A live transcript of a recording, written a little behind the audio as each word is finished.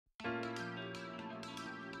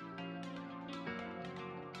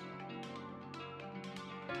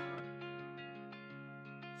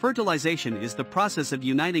Fertilization is the process of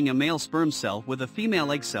uniting a male sperm cell with a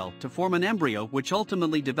female egg cell to form an embryo which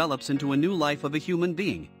ultimately develops into a new life of a human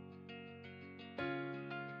being.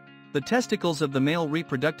 The testicles of the male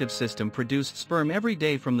reproductive system produce sperm every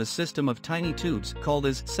day from the system of tiny tubes called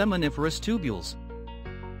as seminiferous tubules.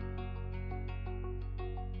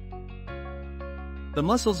 The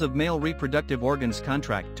muscles of male reproductive organs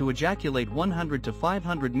contract to ejaculate 100 to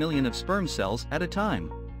 500 million of sperm cells at a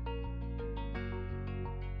time.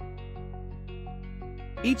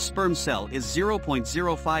 Each sperm cell is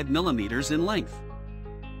 0.05 millimeters in length.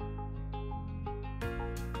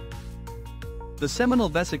 The seminal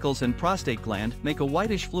vesicles and prostate gland make a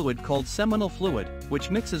whitish fluid called seminal fluid,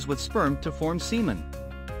 which mixes with sperm to form semen.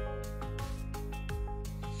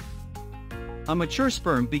 A mature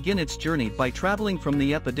sperm begins its journey by traveling from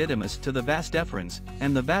the epididymis to the vas deferens,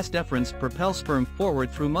 and the vas deferens propel sperm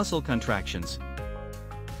forward through muscle contractions.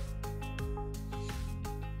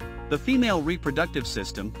 The female reproductive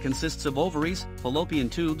system consists of ovaries, fallopian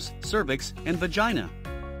tubes, cervix, and vagina.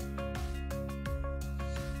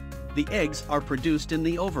 The eggs are produced in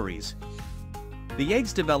the ovaries. The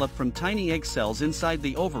eggs develop from tiny egg cells inside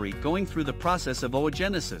the ovary going through the process of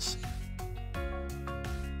oogenesis.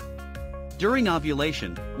 During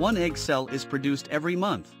ovulation, one egg cell is produced every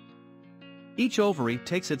month. Each ovary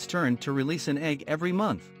takes its turn to release an egg every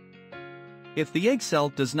month. If the egg cell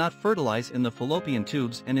does not fertilize in the fallopian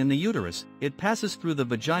tubes and in the uterus, it passes through the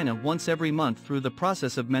vagina once every month through the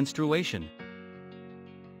process of menstruation.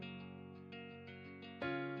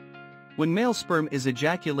 When male sperm is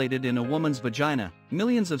ejaculated in a woman's vagina,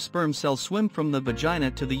 millions of sperm cells swim from the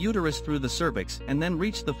vagina to the uterus through the cervix and then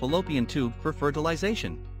reach the fallopian tube for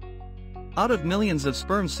fertilization. Out of millions of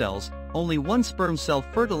sperm cells, only one sperm cell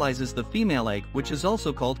fertilizes the female egg, which is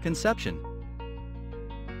also called conception.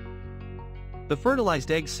 The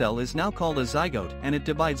fertilized egg cell is now called a zygote, and it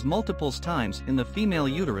divides multiple times in the female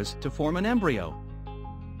uterus to form an embryo.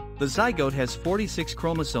 The zygote has 46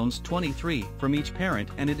 chromosomes, 23 from each parent,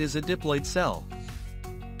 and it is a diploid cell.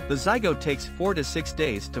 The zygote takes 4 to 6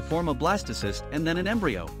 days to form a blastocyst and then an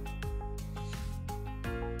embryo.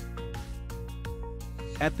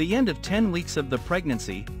 At the end of 10 weeks of the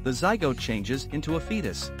pregnancy, the zygote changes into a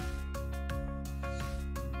fetus.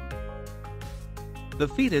 The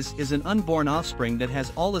fetus is an unborn offspring that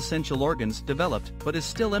has all essential organs developed but is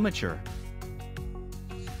still immature.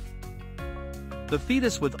 The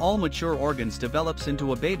fetus with all mature organs develops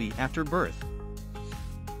into a baby after birth.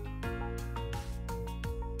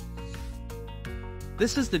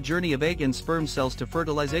 This is the journey of egg and sperm cells to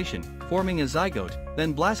fertilization, forming a zygote,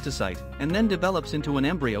 then blastocyte, and then develops into an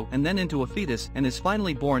embryo and then into a fetus and is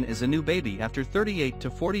finally born as a new baby after 38 to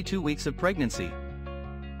 42 weeks of pregnancy.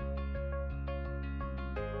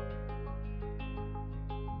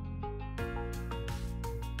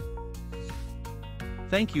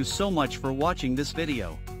 Thank you so much for watching this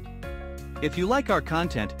video. If you like our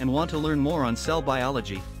content and want to learn more on cell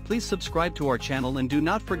biology, please subscribe to our channel and do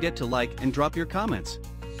not forget to like and drop your comments.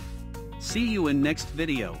 See you in next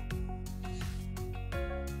video.